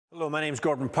Hello, my name is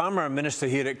Gordon Palmer. I'm minister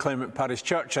here at Claremont Parish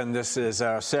Church, and this is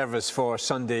our service for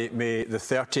Sunday, May the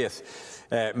 30th.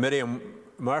 Miriam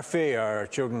Murphy, our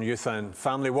children, youth and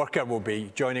family worker, will be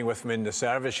joining with me in the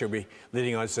service. She'll be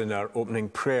leading us in our opening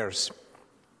prayers.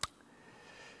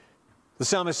 The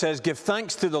psalmist says, "Give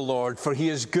thanks to the Lord, for he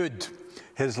is good.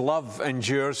 His love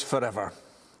endures forever."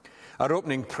 Our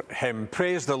opening hymn,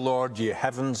 "Praise the Lord, ye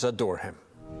heavens, adore him."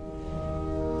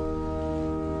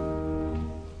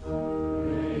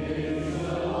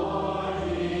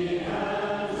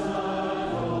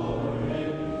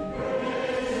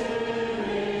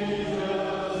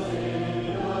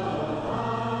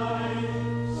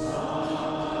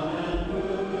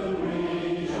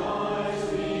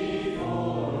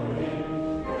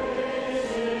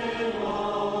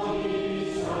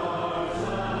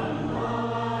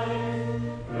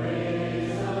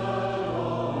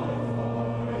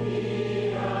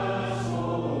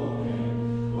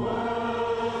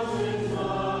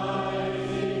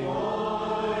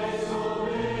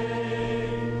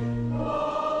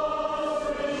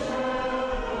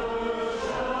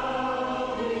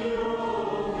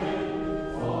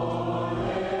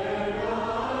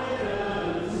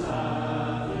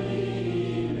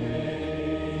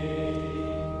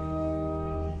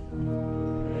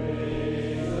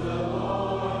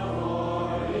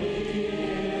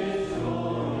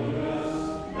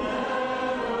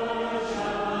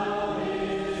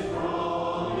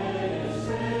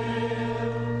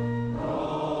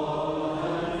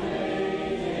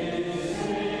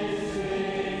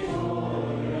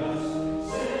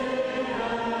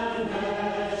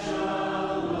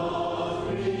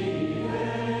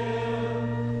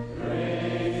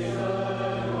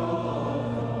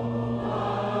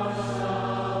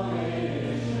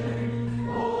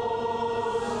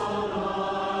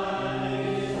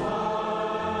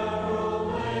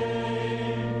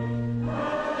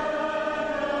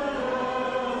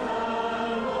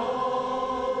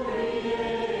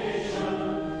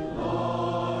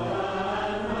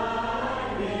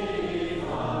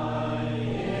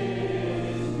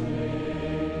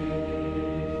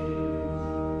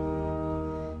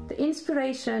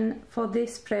 Inspiration for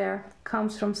this prayer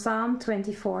comes from Psalm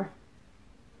 24.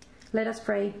 Let us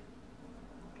pray.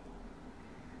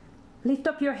 Lift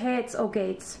up your heads, O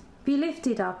gates, be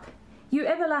lifted up, you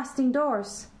everlasting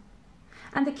doors,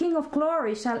 and the King of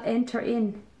glory shall enter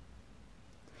in.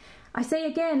 I say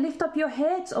again, lift up your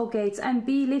heads, O gates, and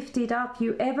be lifted up,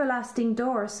 you everlasting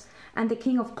doors, and the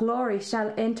King of glory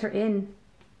shall enter in.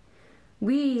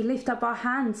 We lift up our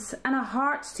hands and our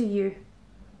hearts to you,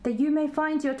 that you may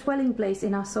find your dwelling place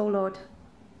in us, O Lord.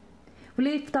 We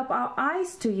lift up our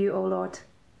eyes to you, O Lord,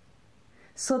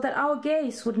 so that our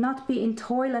gaze would not be in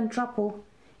toil and trouble,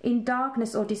 in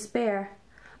darkness or despair,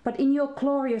 but in your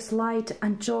glorious light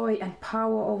and joy and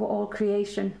power over all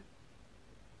creation.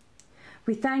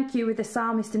 We thank you with the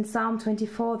psalmist in Psalm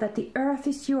 24 that the earth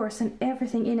is yours and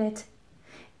everything in it,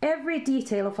 every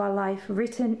detail of our life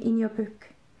written in your book,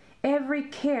 every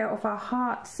care of our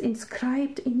hearts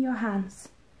inscribed in your hands.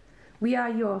 We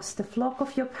are yours, the flock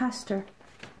of your pasture,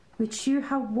 which you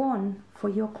have won for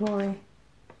your glory.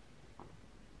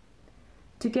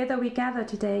 Together we gather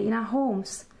today in our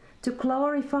homes to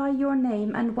glorify your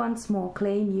name and once more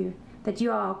claim you, that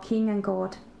you are our King and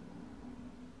God.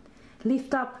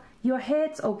 Lift up your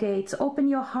heads, O gates, open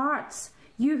your hearts,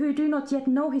 you who do not yet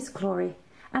know his glory,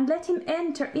 and let him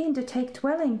enter in to take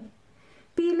dwelling.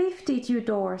 Be lifted, you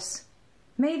doors.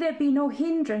 May there be no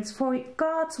hindrance for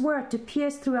God's word to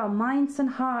pierce through our minds and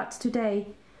hearts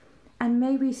today, and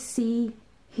may we see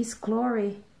his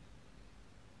glory.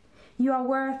 You are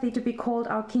worthy to be called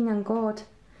our King and God,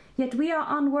 yet we are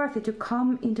unworthy to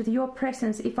come into your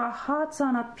presence if our hearts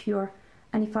are not pure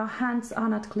and if our hands are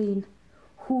not clean.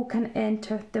 Who can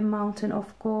enter the mountain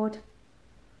of God?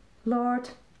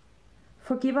 Lord,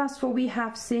 forgive us, for we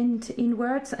have sinned in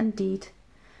words and deed,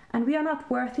 and we are not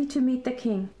worthy to meet the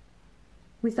King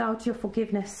without your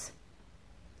forgiveness.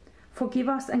 Forgive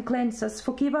us and cleanse us.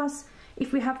 Forgive us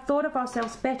if we have thought of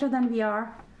ourselves better than we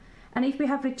are, and if we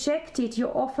have rejected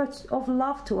your offer of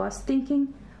love to us,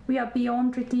 thinking we are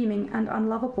beyond redeeming and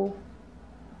unlovable.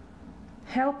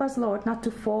 Help us, Lord, not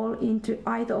to fall into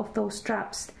either of those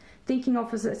traps, thinking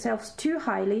of ourselves too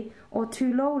highly or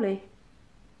too lowly,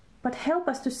 but help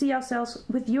us to see ourselves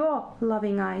with your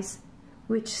loving eyes,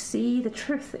 which see the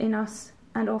truth in us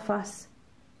and of us.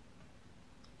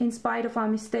 In spite of our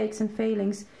mistakes and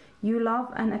failings, you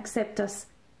love and accept us.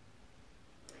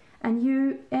 And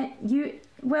you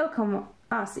welcome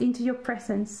us into your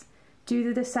presence due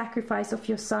to the sacrifice of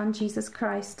your Son, Jesus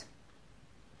Christ.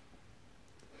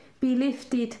 Be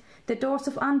lifted the doors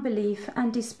of unbelief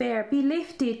and despair. Be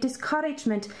lifted,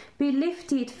 discouragement. Be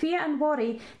lifted, fear and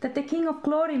worry, that the King of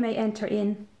glory may enter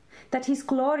in, that his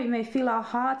glory may fill our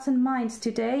hearts and minds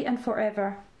today and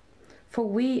forever. For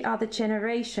we are the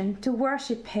generation to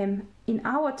worship him in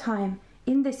our time,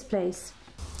 in this place.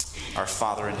 Our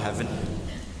Father in heaven,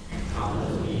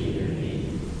 hallowed be your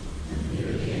name.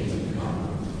 Your kingdom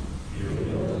come, your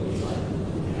will be done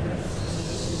on earth.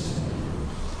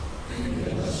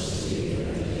 Give us today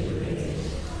our daily bread.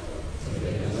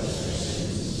 Forgive us our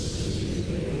sins, as we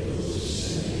forgive those who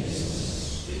sin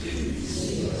against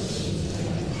us. Save us from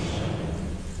temptation,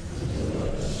 and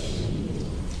deliver us from evil.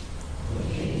 The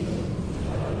kingdom, the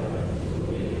power, and the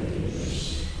glory are yours,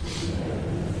 forever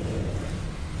and ever.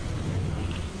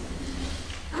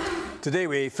 Today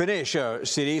we finish our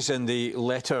series in the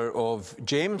letter of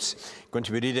James. Going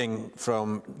to be reading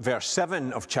from verse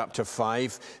 7 of chapter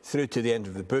 5 through to the end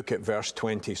of the book at verse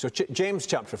 20. So James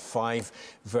chapter 5,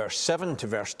 verse 7 to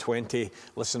verse 20.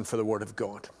 Listen for the word of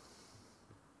God.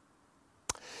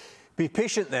 Be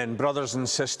patient then, brothers and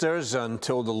sisters,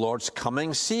 until the Lord's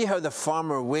coming. See how the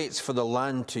farmer waits for the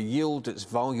land to yield its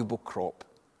valuable crop,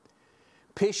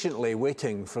 patiently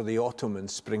waiting for the autumn and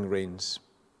spring rains.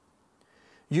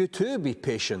 You too be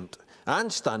patient and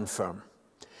stand firm,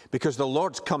 because the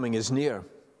Lord's coming is near.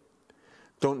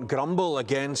 Don't grumble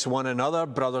against one another,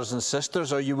 brothers and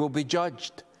sisters, or you will be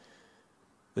judged.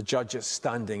 The judge is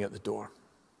standing at the door.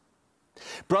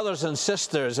 Brothers and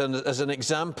sisters, and as an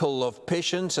example of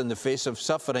patience in the face of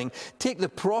suffering, take the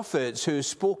prophets who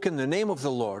spoke in the name of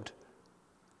the Lord.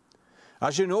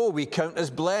 As you know, we count as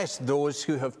blessed those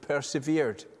who have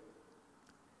persevered.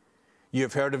 You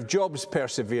have heard of Job's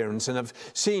perseverance and have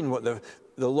seen what the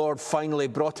Lord finally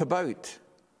brought about.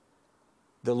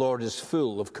 The Lord is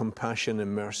full of compassion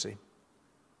and mercy.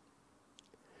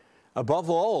 Above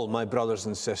all, my brothers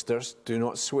and sisters, do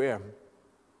not swear,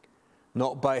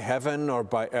 not by heaven or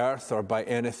by earth or by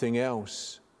anything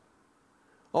else.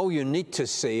 All you need to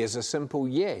say is a simple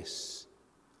yes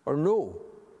or no.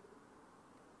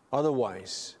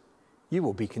 Otherwise, you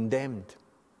will be condemned.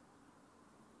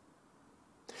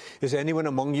 Is anyone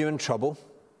among you in trouble?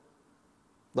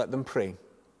 Let them pray.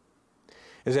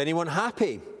 Is anyone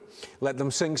happy? Let them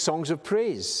sing songs of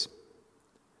praise.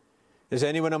 Is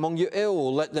anyone among you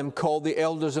ill? Let them call the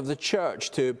elders of the church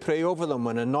to pray over them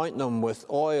and anoint them with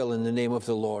oil in the name of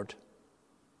the Lord.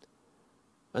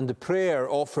 And the prayer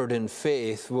offered in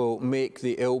faith will make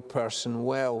the ill person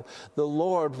well. The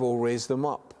Lord will raise them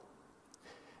up.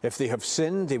 If they have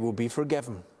sinned, they will be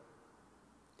forgiven.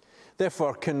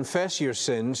 Therefore, confess your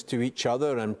sins to each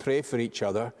other and pray for each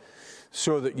other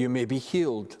so that you may be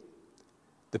healed.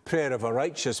 The prayer of a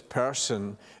righteous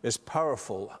person is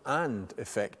powerful and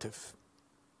effective.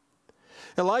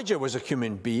 Elijah was a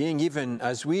human being, even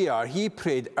as we are. He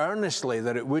prayed earnestly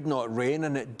that it would not rain,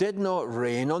 and it did not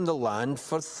rain on the land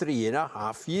for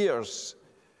 3.5 years.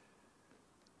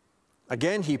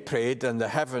 Again he prayed, and the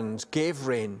heavens gave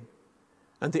rain,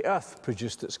 and the earth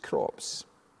produced its crops.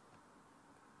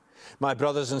 My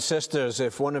brothers and sisters,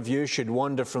 if one of you should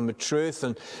wander from the truth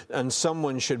and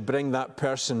someone should bring that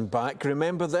person back,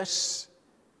 remember this: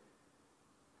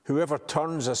 whoever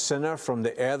turns a sinner from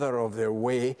the error of their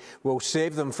way will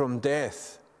save them from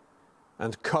death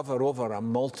and cover over a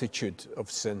multitude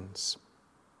of sins.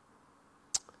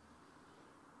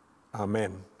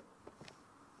 Amen.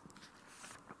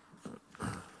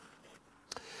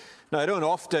 Now, I don't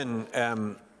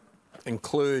often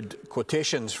include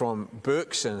quotations from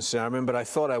books in sermon, but I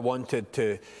thought I wanted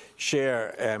to share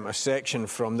a section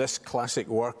from this classic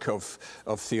work of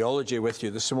theology with you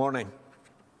this morning.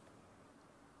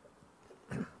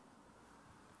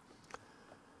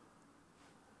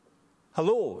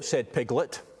 "Hello," said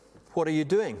Piglet. "What are you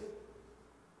doing?"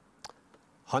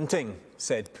 "Hunting,"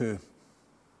 said Pooh.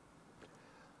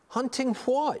 "Hunting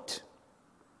what?"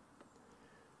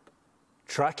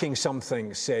 "Tracking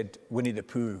something," said Winnie the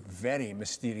Pooh very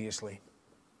mysteriously.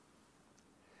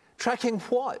 "Tracking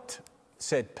what?"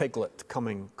 said Piglet,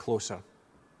 coming closer.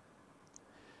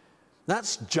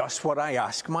 "That's just what I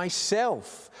ask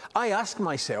myself. I ask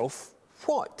myself,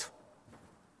 what?"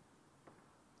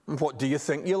 "And what do you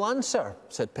think you'll answer?"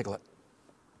 said Piglet.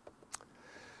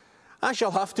 "I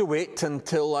shall have to wait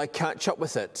until I catch up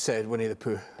with it," said Winnie the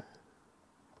Pooh.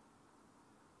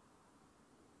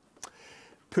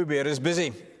 Pooh Bear is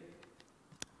busy.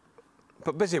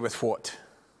 But busy with what?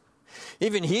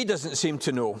 Even he doesn't seem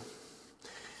to know.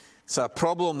 It's a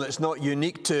problem that's not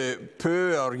unique to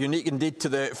Pooh or unique indeed to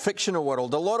the fictional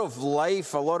world. A lot of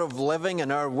life, a lot of living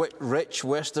in our rich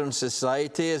Western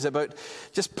society is about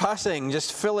just passing,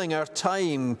 just filling our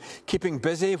time, keeping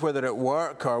busy, whether at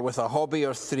work or with a hobby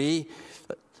or three,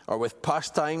 or with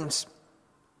pastimes,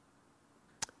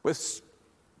 with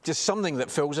just something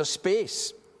that fills a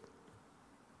space.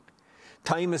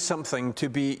 Time is something to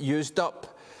be used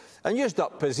up, and used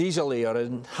up as easily or as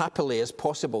happily as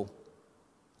possible.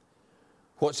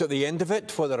 What's at the end of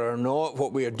it, whether or not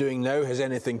what we are doing now has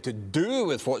anything to do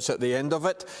with what's at the end of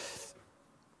it,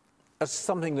 is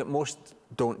something that most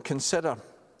don't consider.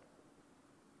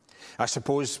 I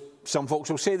suppose some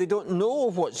folks will say they don't know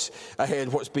what's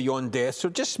ahead, what's beyond death, so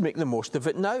just make the most of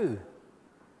it now.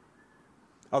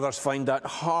 Others find that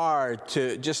hard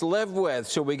to just live with,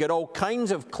 so we get all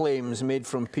kinds of claims made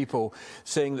from people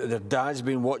saying that their dad's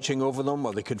been watching over them,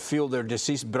 or they could feel their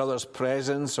deceased brother's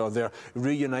presence, or their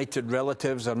reunited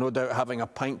relatives are no doubt having a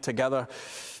pint together.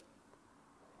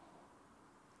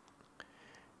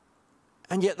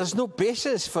 And yet there's no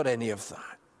basis for any of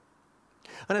that.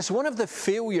 And it's one of the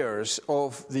failures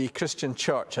of the Christian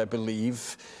church, I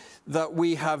believe, that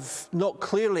we have not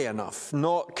clearly enough,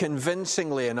 not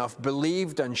convincingly enough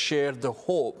believed and shared the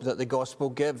hope that the gospel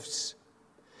gives.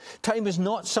 Time is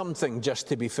not something just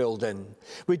to be filled in.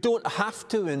 We don't have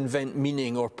to invent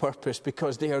meaning or purpose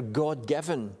because they are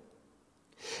God-given.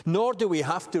 Nor do we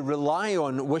have to rely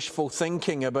on wishful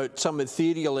thinking about some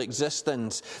ethereal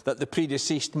existence that the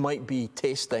predeceased might be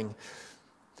tasting.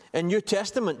 In New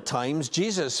Testament times,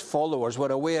 Jesus' followers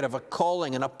were aware of a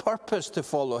calling and a purpose to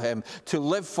follow him, to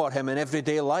live for him in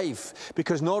everyday life,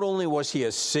 because not only was he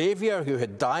a Saviour who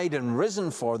had died and risen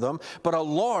for them, but a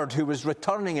Lord who was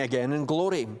returning again in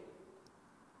glory.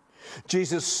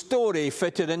 Jesus' story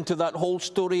fitted into that whole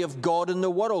story of God in the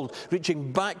world,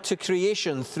 reaching back to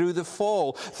creation through the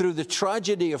fall, through the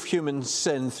tragedy of human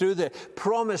sin, through the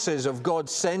promises of God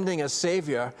sending a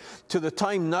Saviour, to the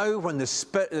time now when the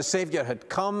Saviour had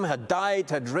come, had died,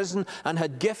 had risen, and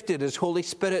had gifted his Holy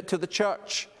Spirit to the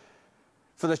church,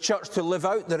 for the church to live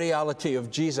out the reality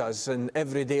of Jesus in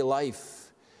everyday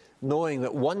life, knowing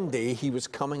that one day he was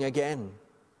coming again.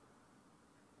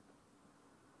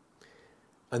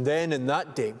 And then in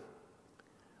that day,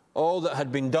 all that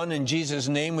had been done in Jesus'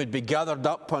 name would be gathered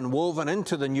up and woven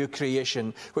into the new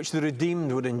creation, which the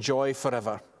redeemed would enjoy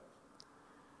forever.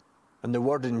 And the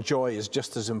word enjoy is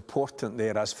just as important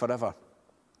there as forever.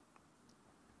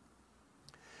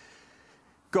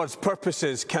 God's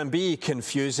purposes can be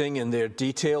confusing in their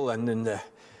detail and in the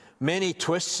many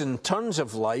twists and turns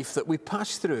of life that we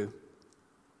pass through.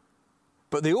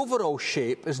 But the overall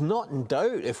shape is not in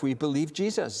doubt if we believe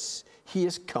Jesus. He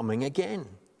is coming again.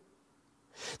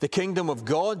 The kingdom of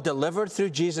God, delivered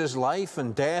through Jesus' life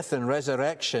and death and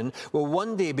resurrection, will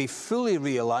one day be fully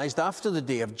realized after the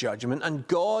day of judgment, and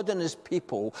God and his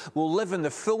people will live in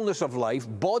the fullness of life,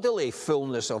 bodily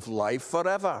fullness of life,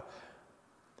 forever,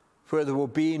 where there will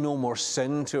be no more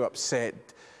sin to upset,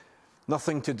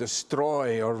 nothing to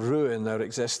destroy or ruin our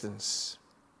existence,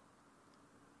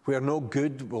 where no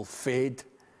good will fade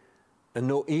and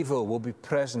no evil will be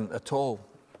present at all.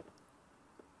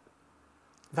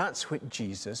 That's what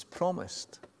Jesus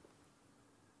promised.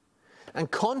 And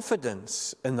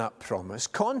confidence in that promise,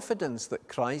 confidence that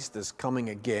Christ is coming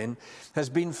again, has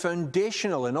been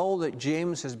foundational in all that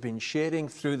James has been sharing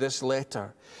through this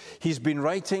letter. He's been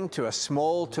writing to a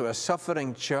small, to a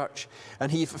suffering church,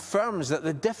 and he affirms that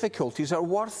the difficulties are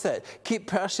worth it. Keep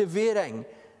persevering.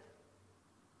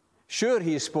 Sure,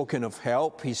 he's spoken of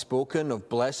help, he's spoken of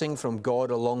blessing from God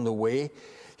along the way.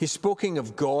 He's spoken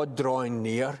of God drawing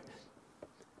near,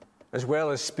 as well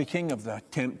as speaking of the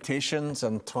temptations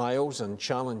and trials and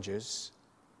challenges.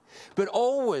 But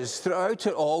always, throughout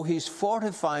it all, he's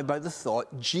fortified by the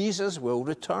thought Jesus will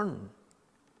return.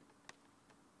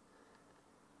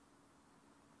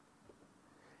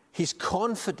 He's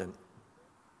confident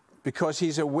because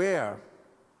he's aware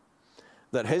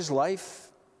that his life,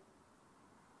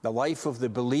 the life of the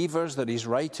believers that he's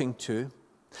writing to,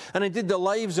 and indeed the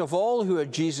lives of all who are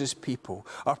Jesus' people,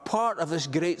 are part of this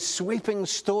great sweeping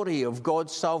story of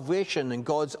God's salvation and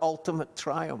God's ultimate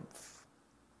triumph.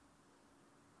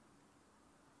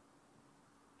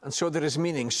 And so there is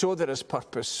meaning, so there is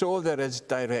purpose, so there is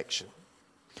direction.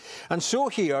 And so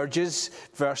he urges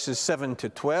verses 7 to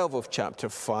 12 of chapter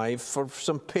 5 for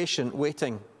some patient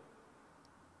waiting.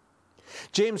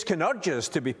 James can urge us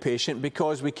to be patient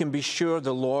because we can be sure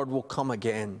the Lord will come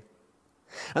again.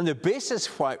 And the basis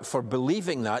for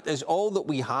believing that is all that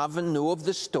we have and know of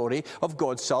the story of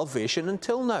God's salvation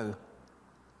until now.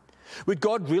 Would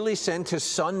God really send his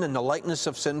Son in the likeness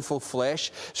of sinful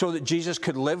flesh so that Jesus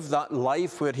could live that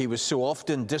life where he was so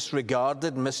often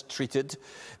disregarded, mistreated,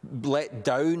 let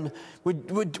down?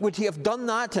 Would he have done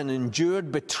that and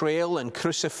endured betrayal and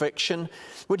crucifixion?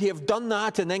 Would he have done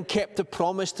that and then kept the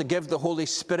promise to give the Holy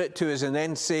Spirit to us and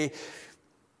then say,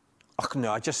 oh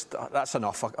no, that's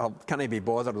enough, can't I be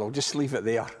bothered, I'll just leave it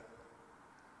there?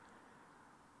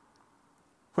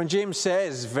 When James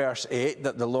says, verse 8,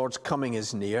 that the Lord's coming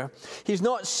is near, he's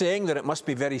not saying that it must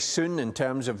be very soon in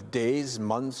terms of days,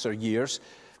 months, or years.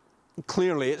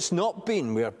 Clearly, it's not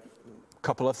been. We're a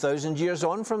couple of thousand years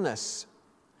on from this.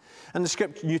 And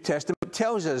the New Testament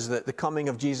tells us that the coming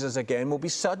of Jesus again will be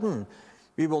sudden.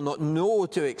 We will not know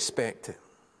to expect it.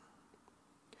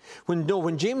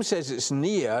 When James says it's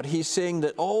near, he's saying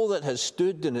that all that has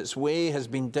stood in its way has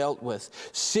been dealt with.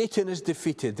 Satan is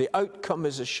defeated. The outcome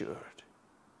is assured.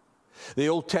 The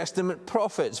Old Testament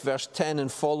prophets, verse 10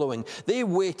 and following, they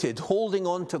waited, holding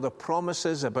on to the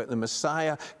promises about the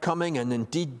Messiah coming, and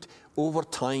indeed, over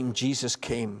time, Jesus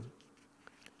came.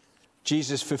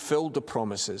 Jesus fulfilled the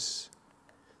promises.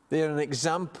 They are an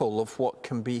example of what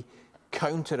can be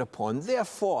counted upon.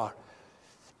 Therefore,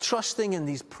 trusting in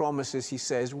these promises, he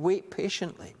says, wait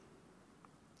patiently.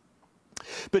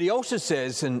 But he also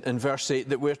says in verse 8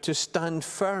 that we're to stand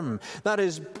firm. That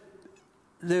is,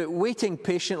 the waiting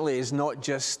patiently is not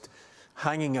just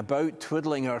hanging about,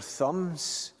 twiddling our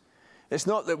thumbs. It's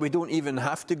not that we don't even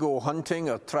have to go hunting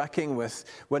or tracking with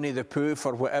Winnie the Pooh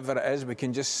for whatever it is. We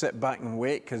can just sit back and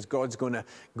wait because God's going to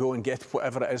go and get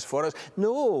whatever it is for us.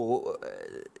 No,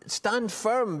 stand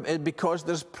firm because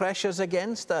there's pressures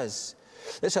against us.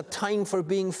 It's a time for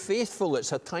being faithful.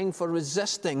 It's a time for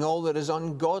resisting all that is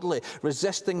ungodly,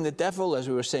 resisting the devil, as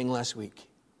we were saying last week.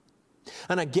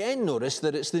 And again, notice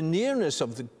that it's the nearness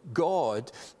of the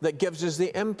God that gives us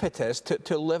the impetus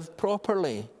to live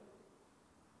properly.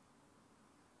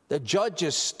 The judge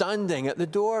is standing at the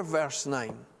door, verse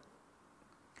 9.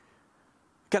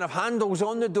 Kind of handles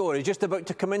on the door. He's just about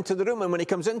to come into the room. And when he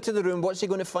comes into the room, what's he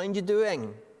going to find you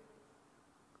doing?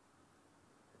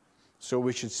 So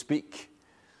we should speak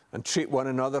and treat one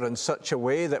another in such a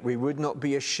way that we would not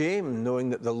be ashamed, knowing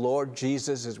that the Lord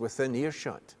Jesus is within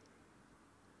earshot.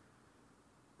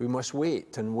 We must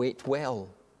wait and wait well,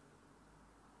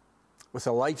 with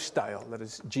a lifestyle that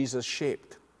is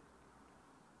Jesus-shaped.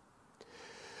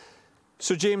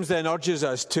 So James then urges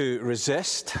us to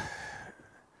resist,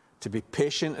 to be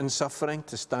patient in suffering,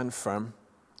 to stand firm.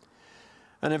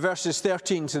 And in verses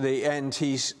 13 to the end,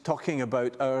 he's talking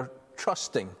about our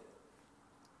trusting.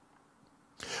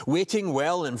 Waiting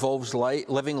well involves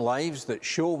living lives that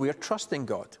show we're trusting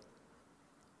God.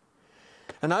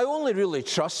 And I only really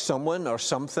trust someone or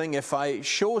something if I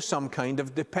show some kind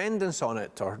of dependence on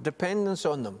it or dependence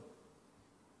on them.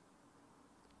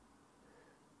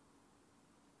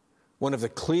 One of the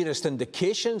clearest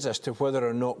indications as to whether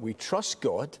or not we trust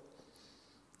God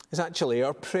is actually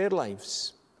our prayer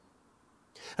lives.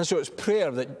 And so it's prayer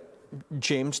that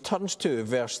James turns to,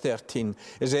 verse 13.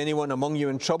 Is anyone among you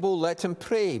in trouble? Let him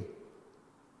pray.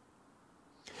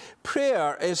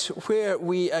 Prayer is where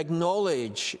we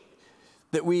acknowledge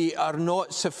that we are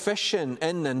not sufficient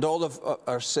in and all of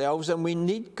ourselves, and we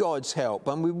need God's help,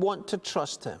 and we want to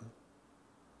trust him.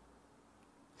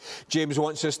 James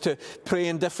wants us to pray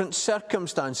in different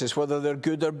circumstances, whether they're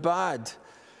good or bad.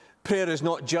 Prayer is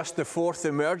not just the fourth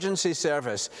emergency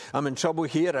service. I'm in trouble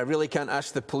here, I really can't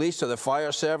ask the police or the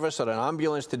fire service or an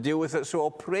ambulance to deal with it, so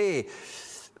I'll pray.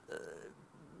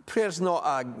 Prayer's not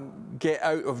a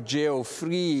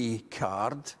get-out-of-jail-free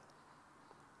card.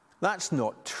 That's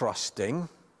not trusting.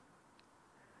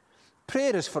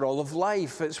 Prayer is for all of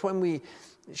life. It's when we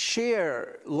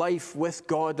share life with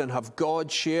God and have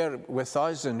God share with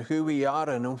us and who we are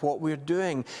and what we're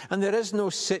doing. And there is no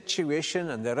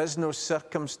situation and there is no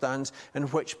circumstance in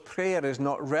which prayer is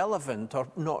not relevant or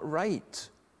not right.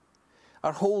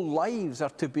 Our whole lives are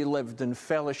to be lived in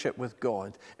fellowship with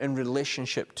God, in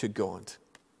relationship to God.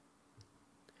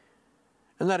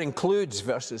 And that includes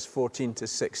verses 14 to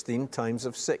 16, times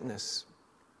of sickness.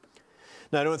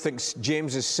 Now, I don't think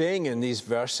James is saying in these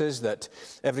verses that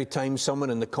every time someone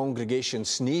in the congregation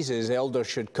sneezes, elders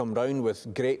should come round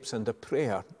with grapes and a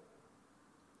prayer.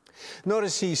 Nor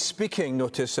is he speaking,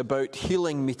 notice, about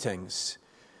healing meetings.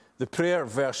 The prayer,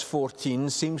 verse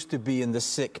 14, seems to be in the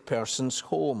sick person's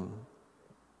home.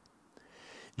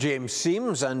 James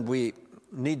seems, and we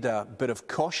need a bit of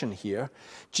caution here,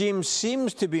 James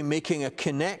seems to be making a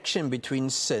connection between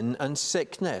sin and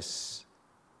sickness.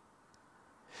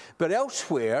 But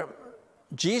elsewhere,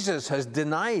 Jesus has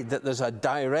denied that there's a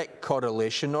direct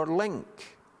correlation or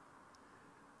link.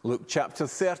 Luke chapter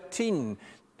 13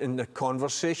 in the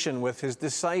conversation with his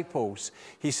disciples.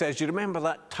 He says, you remember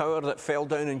that tower that fell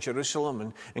down in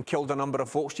Jerusalem and killed a number of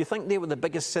folks? Do you think they were the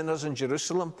biggest sinners in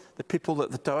Jerusalem, the people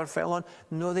that the tower fell on?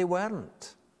 No, they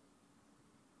weren't.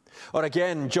 Or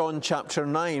again, John chapter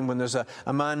 9, when there's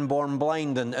a man born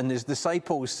blind and his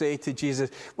disciples say to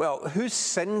Jesus, well, whose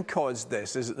sin caused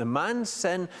this? Is it the man's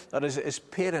sin or is it his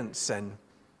parents' sin?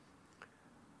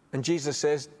 And Jesus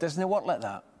says, doesn't it work like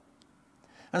that?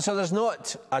 And so there's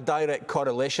not a direct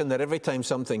correlation that every time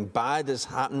something bad has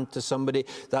happened to somebody,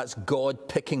 that's God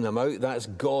picking them out, that's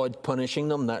God punishing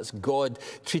them, that's God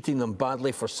treating them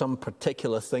badly for some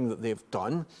particular thing that they've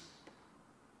done.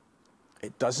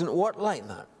 It doesn't work like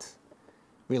that.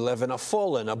 We live in a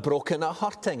fallen, a broken, a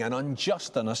hurting, an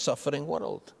unjust and a suffering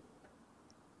world.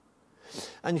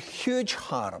 And huge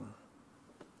harm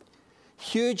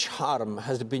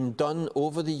has been done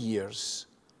over the years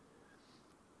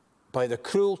by the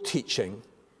cruel teaching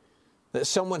that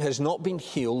someone has not been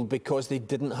healed because they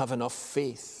didn't have enough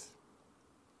faith.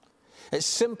 It's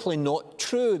simply not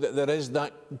true that there is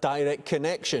that direct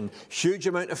connection. Huge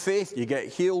amount of faith, you get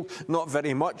healed. Not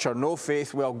very much or no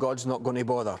faith, well, God's not going to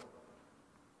bother.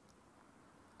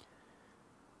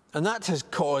 And that has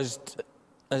caused,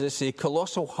 as I say,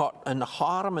 colossal hurt and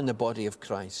harm in the body of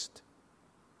Christ.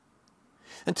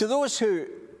 And to those who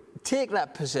take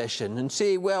that position and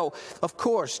say, well, of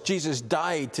course, Jesus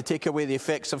died to take away the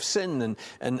effects of sin,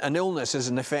 and illness is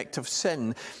an effect of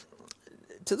sin.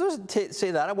 To those who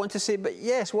say that, I want to say, but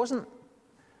yes,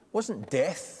 wasn't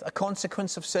death a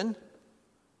consequence of sin?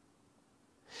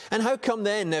 And how come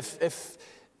then, if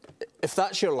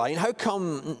that's your line, how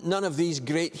come none of these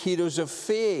great heroes of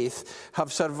faith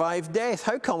have survived death?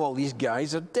 How come all these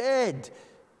guys are dead?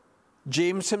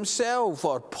 James himself,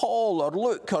 or Paul, or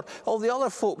Luke, or all the other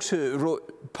folks who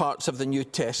wrote parts of the New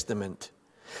Testament.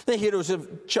 The heroes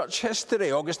of church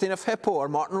history, Augustine of Hippo, or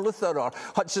Martin Luther, or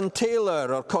Hudson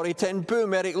Taylor, or Corrie ten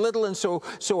Boom, Eric Liddell, and so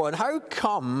on. How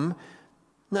come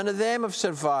none of them have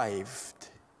survived?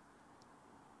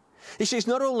 You see, it's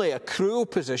not only a cruel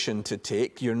position to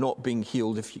take, you're not being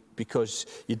healed because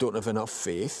you don't have enough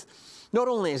faith. Not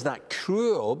only is that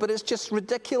cruel, but it's just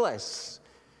ridiculous.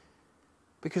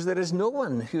 Because there is no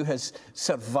one who has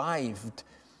survived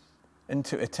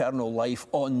into eternal life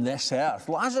on this earth.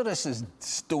 Lazarus is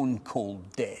stone cold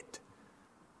dead.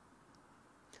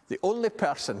 The only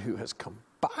person who has come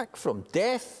back from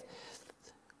death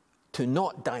to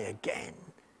not die again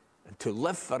and to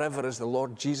live forever is the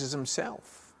Lord Jesus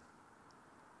himself.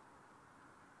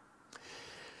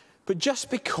 But just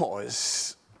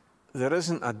because there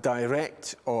isn't a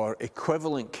direct or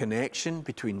equivalent connection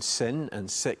between sin and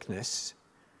sickness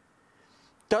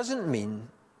doesn't mean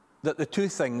that the two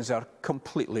things are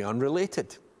completely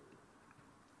unrelated.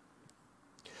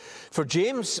 For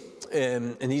James,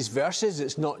 in these verses,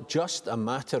 it's not just a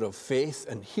matter of faith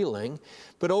and healing,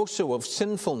 but also of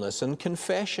sinfulness and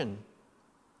confession.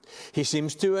 He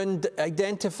seems to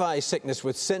identify sickness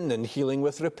with sin and healing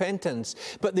with repentance.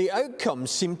 But the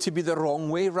outcomes seem to be the wrong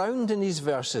way round in these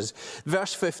verses.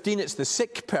 Verse 15, it's the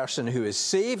sick person who is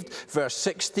saved. Verse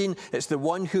 16, it's the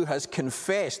one who has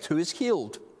confessed who is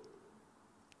healed.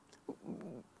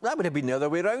 That would have been the other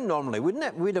way around normally, wouldn't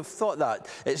it? We'd have thought that.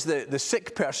 It's the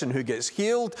sick person who gets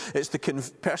healed. It's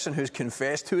the person who's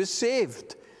confessed who is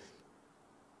saved.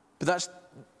 But that's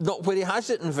not where he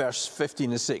has it in verse 15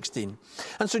 and 16.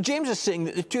 And so James is saying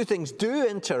that the two things do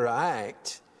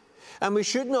interact, and we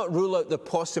should not rule out the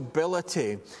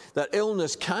possibility that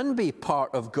illness can be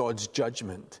part of God's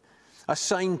judgment, a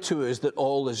sign to us that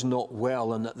all is not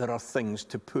well and that there are things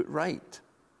to put right.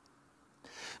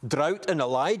 Drought in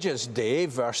Elijah's day,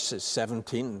 verses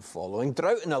 17 and following,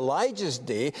 drought in Elijah's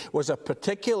day was a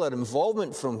particular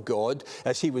involvement from God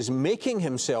as he was making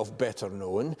himself better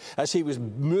known, as he was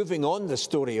moving on the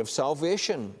story of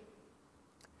salvation.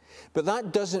 But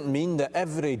that doesn't mean that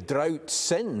every drought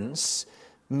since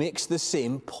makes the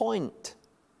same point.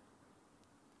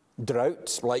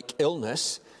 Droughts, like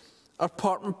illness, are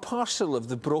part and parcel of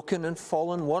the broken and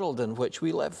fallen world in which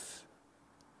we live.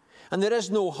 And there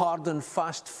is no hard and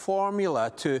fast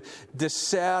formula to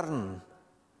discern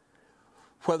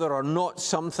whether or not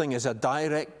something is a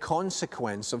direct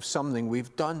consequence of something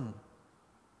we've done.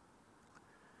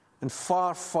 And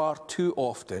far, far too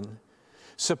often,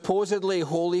 supposedly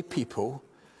holy people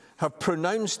have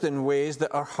pronounced in ways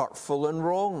that are hurtful and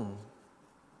wrong.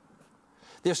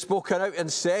 They've spoken out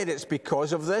and said it's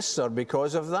because of this or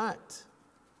because of that.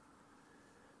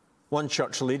 One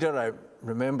church leader I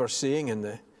remember seeing in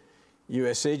the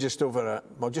USA just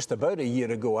about a year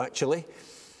ago actually,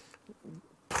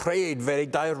 prayed very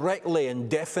directly and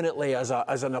definitely as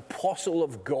an apostle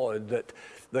of God that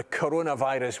the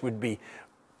coronavirus would be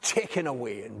taken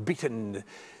away and beaten.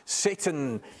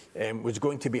 Satan was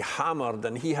going to be hammered,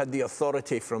 and he had the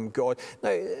authority from God.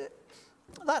 Now,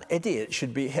 that idiot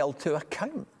should be held to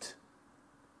account.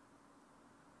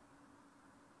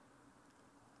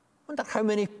 I wonder how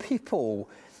many people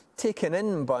taken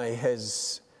in by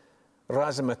his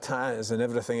razzmatazz and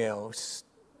everything else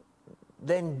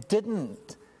then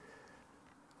didn't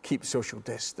keep social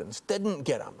distance, didn't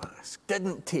get a mask,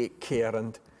 didn't take care,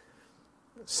 and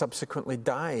subsequently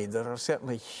died. There are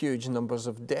certainly huge numbers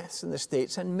of deaths in the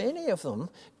States, and many of them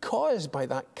caused by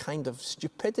that kind of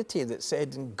stupidity that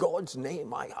said, in God's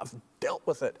name, I have dealt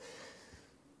with it.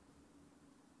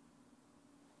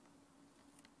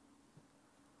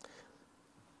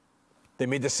 They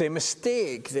made the same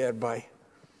mistake thereby.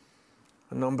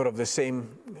 A number of the same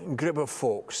group of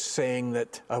folks saying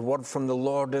that a word from the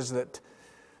Lord is that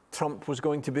Trump was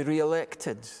going to be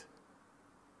re-elected.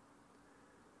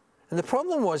 And the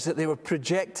problem was that they were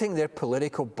projecting their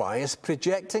political bias,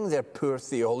 projecting their poor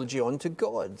theology onto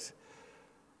God,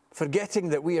 forgetting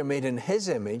that we are made in his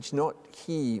image, not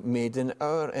he made in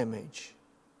our image.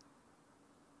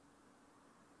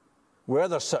 Were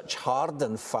there such hard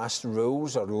and fast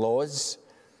rules or laws,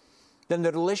 then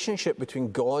the relationship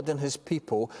between God and his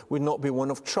people would not be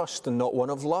one of trust and not one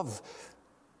of love.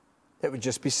 It would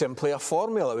just be simply a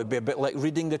formula. It would be a bit like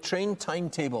reading the train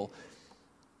timetable,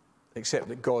 except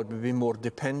that God would be more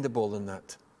dependable than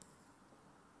that.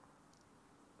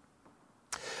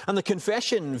 And the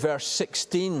confession, verse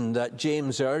 16, that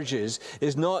James urges,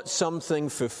 is not something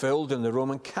fulfilled in the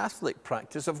Roman Catholic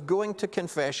practice of going to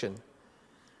confession.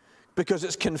 Because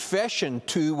it's confession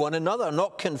to one another,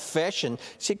 not confession.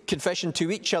 See, confession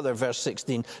to each other, verse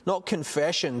 16, not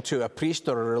confession to a priest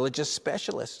or a religious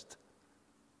specialist.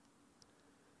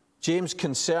 James'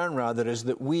 concern, rather, is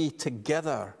that we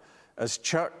together, as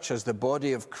church, as the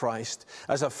body of Christ,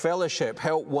 as a fellowship,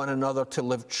 help one another to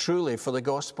live truly for the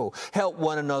gospel, help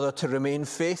one another to remain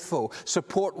faithful,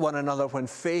 support one another when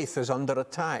faith is under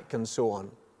attack, and so on.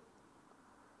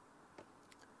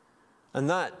 And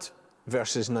that,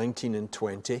 verses 19 and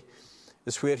 20,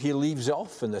 is where he leaves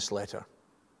off in this letter.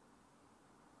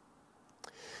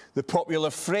 The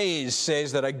popular phrase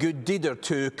says that a good deed or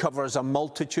two covers a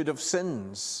multitude of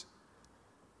sins.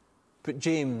 But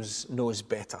James knows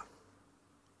better.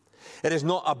 It is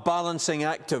not a balancing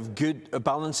out of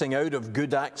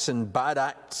good acts and bad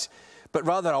acts, but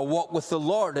rather a walk with the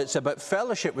Lord. It's about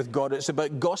fellowship with God. It's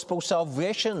about gospel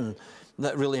salvation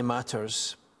that really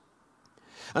matters.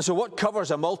 And so what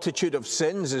covers a multitude of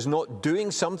sins is not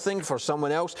doing something for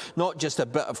someone else, not just a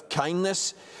bit of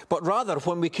kindness, but rather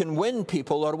when we can win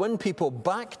people or win people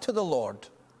back to the Lord.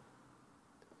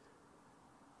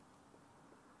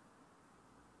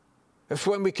 It's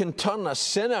when we can turn a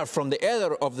sinner from the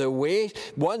error of the way,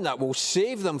 one that will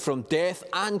save them from death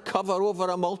and cover over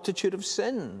a multitude of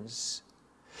sins.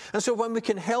 And so when we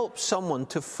can help someone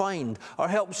to find or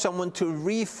help someone to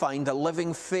re-find a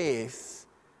living faith,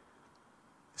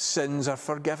 sins are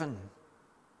forgiven.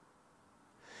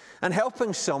 And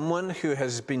helping someone who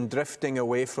has been drifting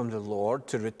away from the Lord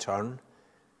to return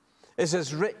is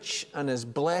as rich and as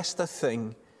blessed a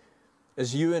thing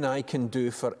as you and I can do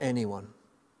for anyone.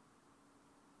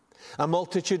 A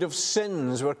multitude of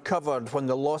sins were covered when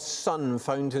the lost son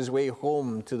found his way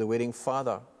home to the waiting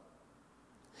father.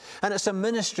 And it's a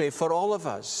ministry for all of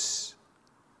us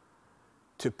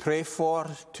to pray for,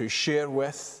 to share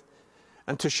with,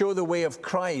 and to show the way of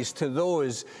Christ to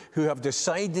those who have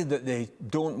decided that they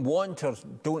don't want or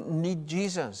don't need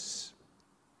Jesus.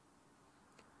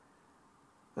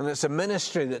 And it's a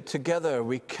ministry that together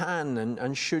we can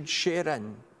and should share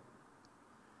in.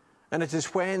 And it is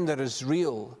when there is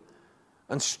real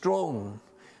and strong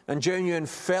and genuine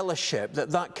fellowship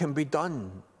that can be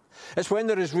done. It's when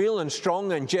there is real and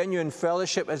strong and genuine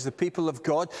fellowship as the people of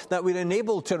God that we're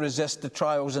enabled to resist the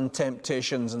trials and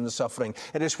temptations and the suffering.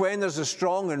 It is when there's a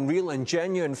strong and real and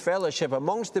genuine fellowship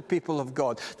amongst the people of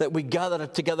God that we gather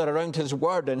together around his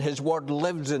word and his word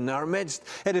lives in our midst.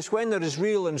 It is when there is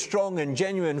real and strong and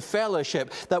genuine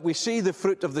fellowship that we see the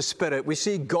fruit of the Spirit. We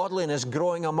see godliness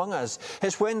growing among us.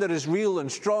 It's when there is real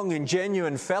and strong and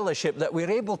genuine fellowship that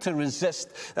we're able to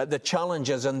resist the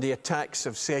challenges and the attacks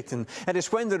of Satan. It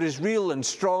is when there is real and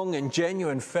strong and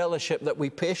genuine fellowship that we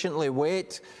patiently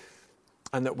wait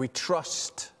and that we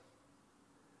trust.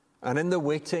 And in the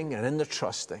waiting and in the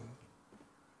trusting,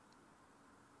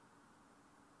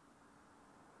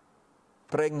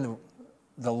 bring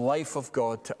the life of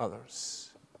God to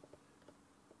others.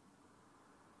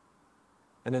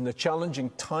 And in the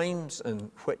challenging times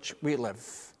in which we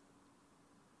live,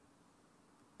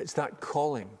 it's that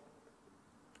calling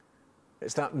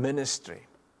It's that ministry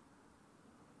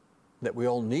that we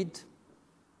all need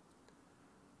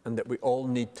and that we all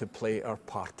need to play our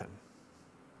part in.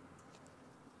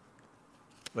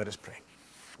 Let us pray.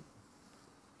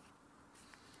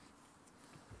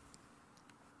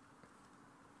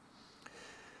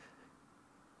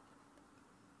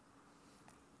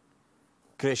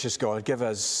 Gracious God, give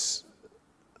us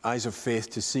eyes of faith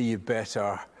to see you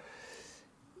better.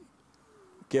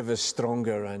 Give us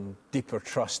stronger and deeper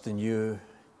trust in you,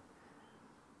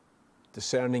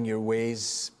 discerning your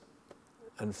ways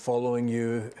and following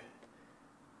you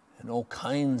in all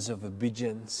kinds of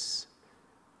obedience,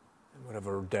 in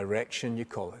whatever direction you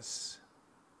call us.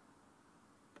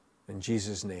 In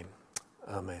Jesus' name,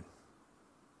 amen.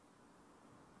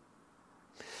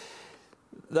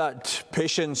 That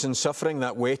patience and suffering,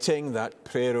 that waiting, that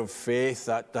prayer of faith,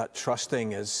 that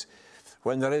trusting is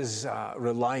when there is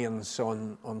reliance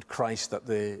on Christ at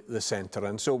the centre.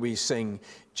 And so we sing,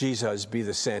 Jesus be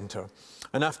the centre.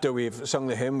 And after we've sung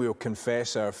the hymn, we'll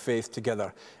confess our faith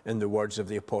together in the words of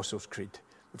the Apostles' Creed.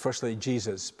 Firstly,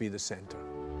 Jesus be the centre.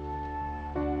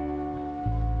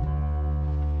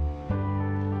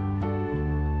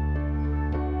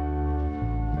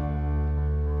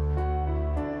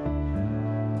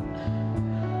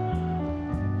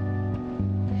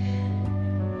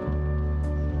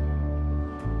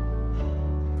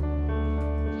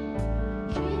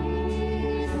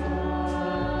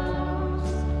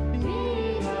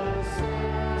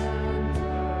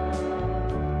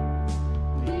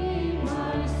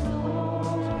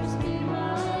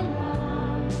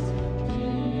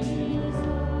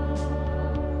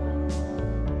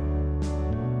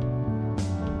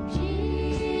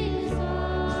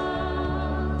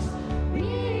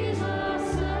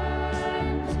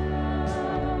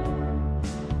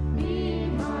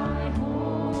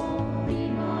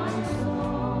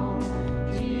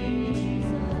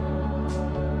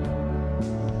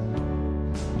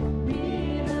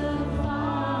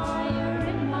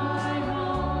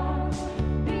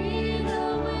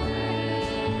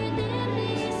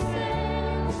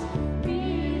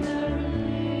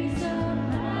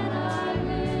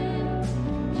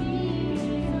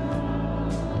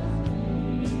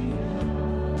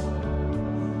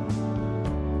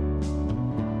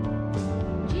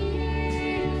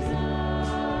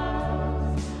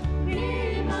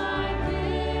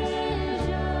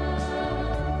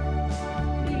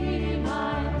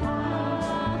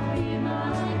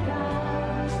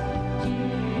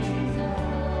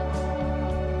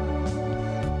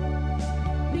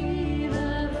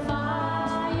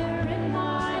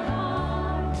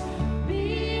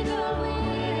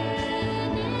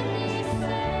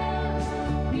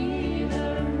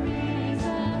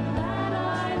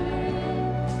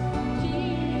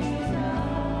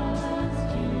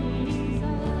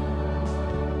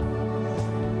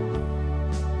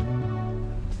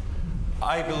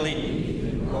 I believe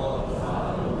in God the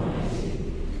Father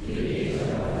Almighty, creator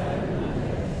of heaven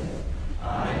and earth.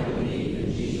 I believe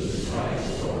in Jesus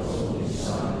Christ, God's only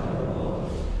Son, our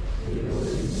Lord, who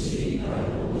was conceived by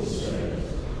the Holy Spirit,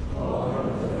 born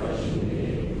of the Virgin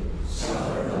Mary,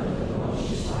 suffered under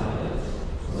Pontius Pilate,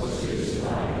 was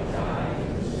crucified, died, and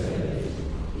was buried.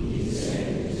 He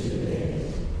descended to the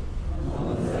dead. On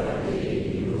the third day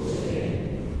he rose again.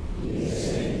 He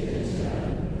ascended into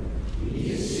heaven.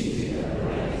 He is seated at the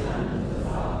right hand of the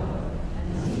Father,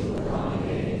 and he will come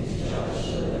again to judge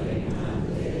the living and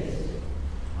the dead.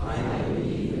 I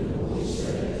believe in the Holy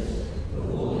Spirit, the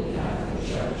Holy Catholic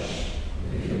Church,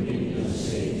 the communion of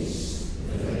saints,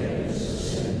 the forgiveness of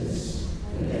sins,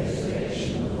 the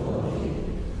resurrection of the body,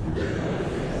 and the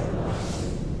life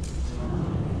everlasting.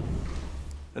 Amen.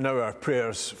 And now our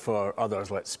prayers for others.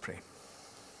 Let's pray.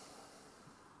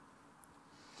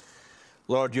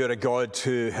 Lord, you're a God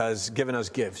who has given us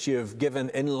gifts. You've given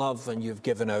in love and you've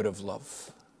given out of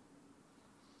love.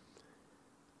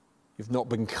 You've not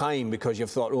been kind because you've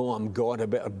thought, oh, I'm God, I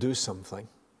better do something.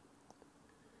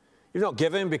 You've not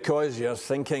given because you're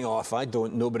thinking, oh, if I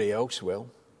don't, nobody else will.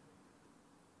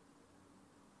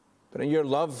 But in your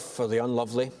love for the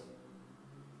unlovely,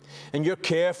 in your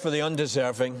care for the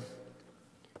undeserving,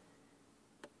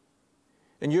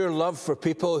 in your love for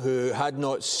people who had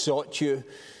not sought you,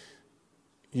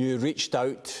 you reached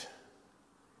out.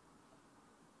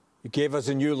 You gave us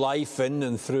a new life in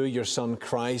and through your Son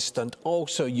Christ, and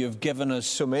also you've given us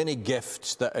so many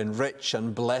gifts that enrich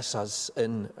and bless us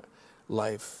in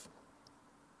life.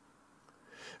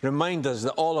 Remind us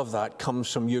that all of that comes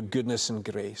from your goodness and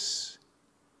grace,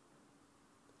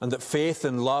 and that faith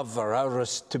and love are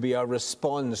to be our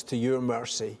response to your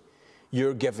mercy,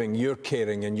 your giving, your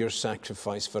caring, and your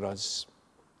sacrifice for us.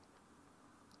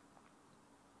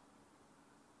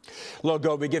 Lord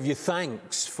God, we give you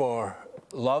thanks for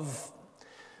love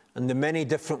and the many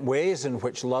different ways in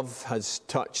which love has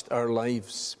touched our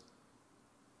lives.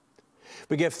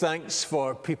 We give thanks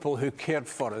for people who cared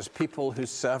for us, people who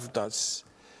served us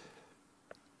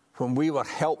when we were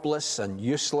helpless and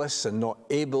useless and not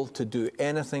able to do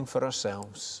anything for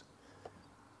ourselves.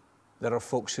 There are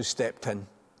folks who stepped in.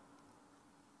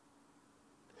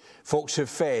 Folks who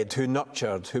fed, who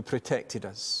nurtured, who protected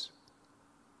us.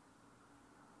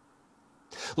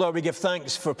 Lord, we give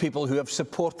thanks for people who have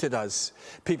supported us,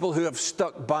 people who have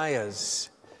stuck by us,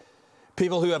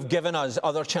 people who have given us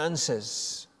other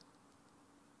chances.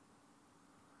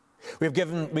 We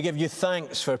give you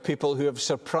thanks for people who have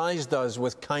surprised us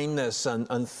with kindness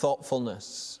and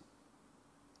thoughtfulness.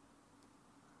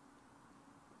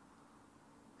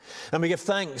 And we give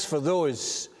thanks for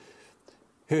those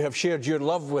who have shared your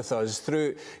love with us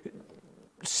through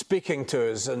speaking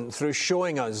to us and through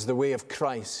showing us the way of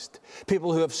Christ.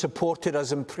 People who have supported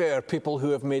us in prayer, people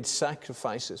who have made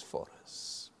sacrifices for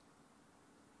us.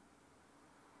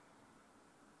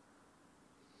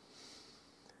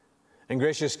 And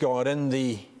gracious God, in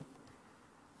the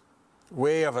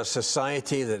way of a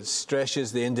society that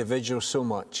stresses the individual so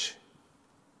much,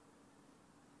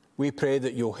 we pray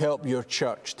that you'll help your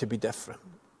church to be different.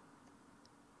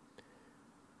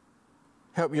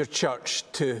 Help your church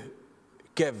to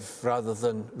give rather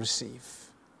than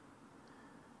receive,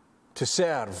 to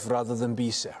serve rather than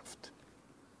be served.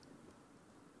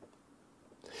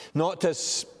 Not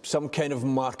as some kind of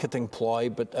marketing ploy,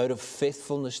 but out of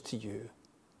faithfulness to you.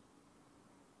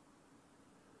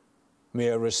 May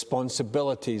our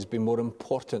responsibilities be more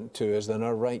important to us than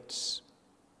our rights.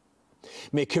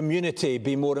 May community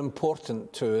be more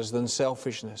important to us than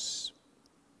selfishness.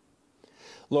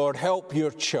 Lord, help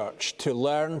your church to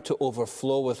learn to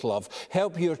overflow with love.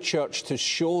 Help your church to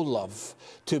show love,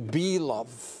 to be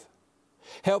love.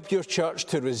 Help your church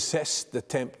to resist the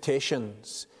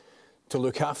temptations to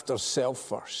look after self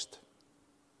first.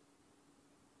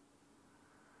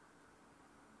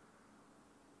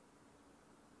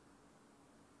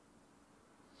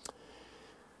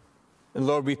 And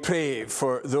Lord, we pray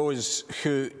for those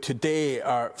who today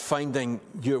are finding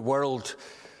your world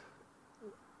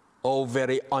all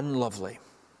very unlovely.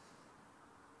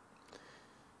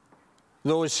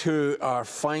 Those who are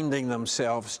finding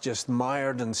themselves just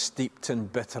mired and steeped in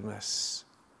bitterness.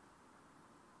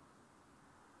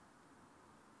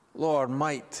 Lord,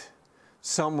 might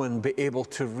someone be able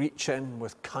to reach in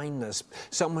with kindness,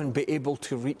 someone be able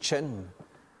to reach in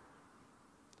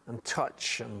and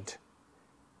touch and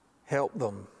help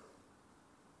them.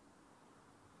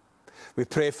 We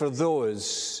pray for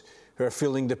those who are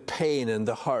feeling the pain and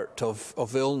the hurt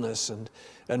of illness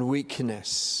and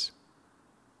weakness.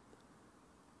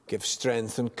 Give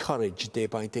strength and courage day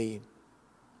by day.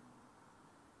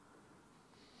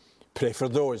 Pray for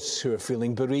those who are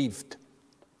feeling bereaved.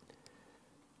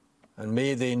 And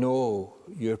may they know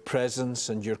your presence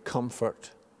and your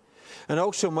comfort. And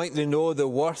also might they know the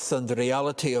worth and the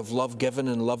reality of love given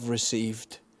and love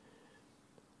received.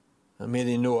 And may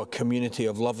they know a community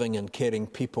of loving and caring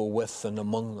people with and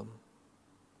among them.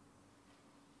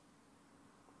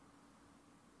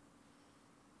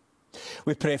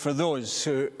 We pray for those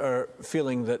who are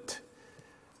feeling that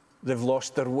they've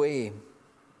lost their way.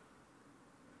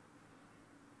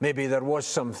 Maybe there was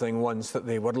something once that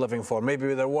they were living for.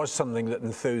 Maybe there was something that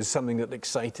enthused, something that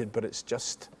excited, but it's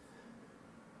just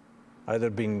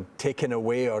either been taken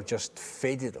away or just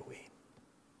faded away.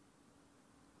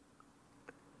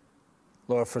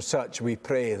 Lord, for such we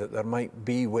pray that there might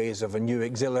be ways of a new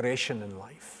exhilaration in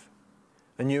life,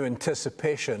 a new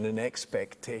anticipation and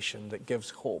expectation that gives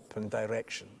hope and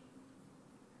direction.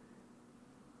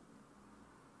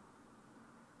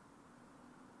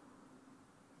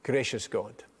 Gracious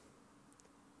God,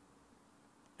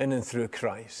 in and through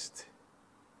Christ,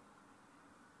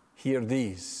 hear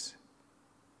these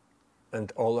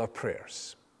and all our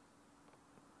prayers.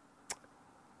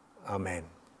 Amen.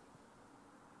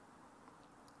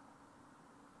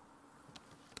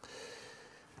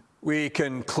 We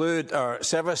conclude our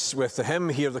service with the hymn,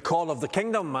 Hear the Call of the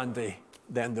Kingdom, and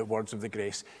then the words of the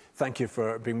grace. Thank you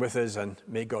for being with us, and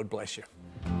may God bless you.